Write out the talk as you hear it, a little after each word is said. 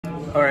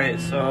All right,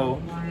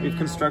 so we've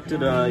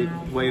constructed a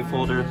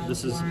Wavefolder.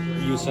 This is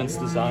Yusynth's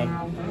design.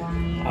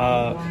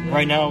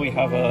 Right now we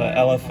have a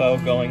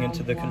LFO going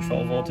into the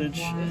control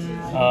voltage,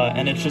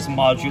 and it's just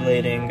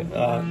modulating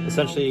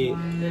essentially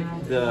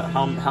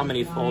how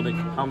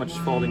much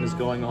folding is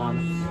going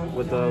on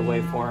with the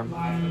waveform.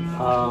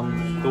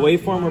 The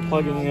waveform we're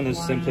plugging in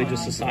is simply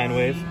just a sine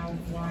wave,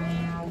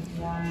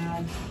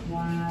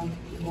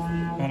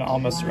 and I'll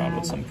mess around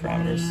with some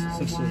parameters.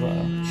 So this is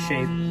a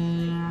shape.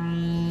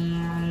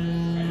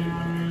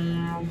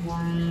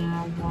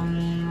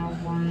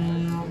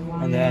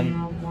 And then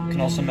you can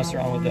also mess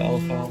around with the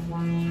LFO.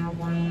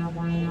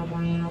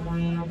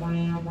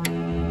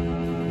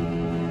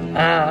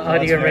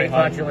 Audio rate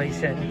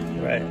modulation.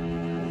 Right.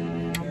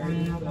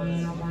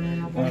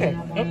 Okay.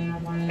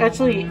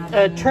 Actually,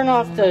 turn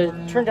down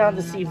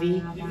the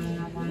CV,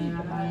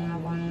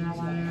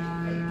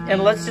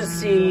 and let's just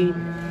see.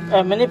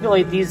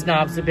 Manipulate these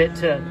knobs a bit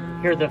to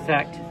hear the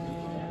effect.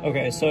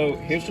 Okay, so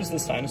here's just the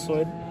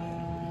sinusoid.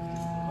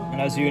 And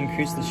as you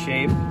increase the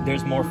shape,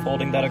 there's more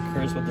folding that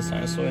occurs with the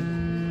sinusoid.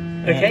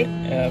 Okay.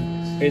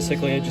 And,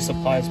 basically, it just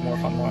applies more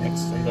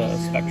harmonics in the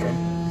spectrum.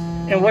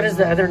 And what does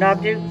the other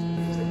knob do?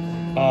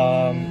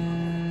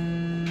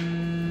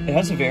 It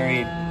has a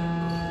very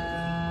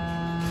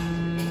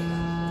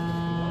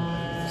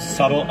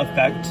subtle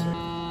effect.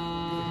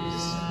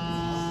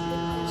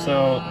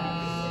 So,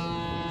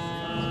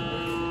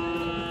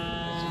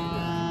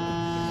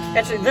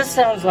 actually, this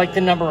sounds like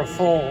the number of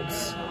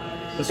folds.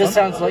 This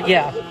sounds like,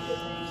 yeah.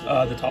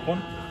 The top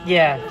one?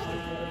 Yeah.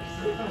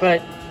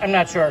 But I'm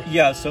not sure.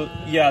 Yeah, so,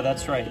 yeah,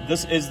 that's right.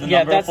 This is the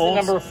number of folds. Yeah, that's the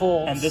number of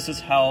folds. And this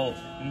is how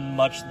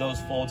much those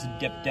folds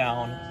dip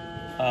down,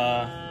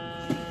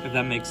 if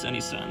that makes any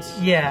sense.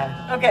 Yeah.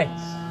 Okay.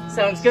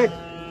 Sounds good.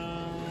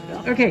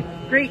 Okay,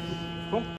 great. Cool.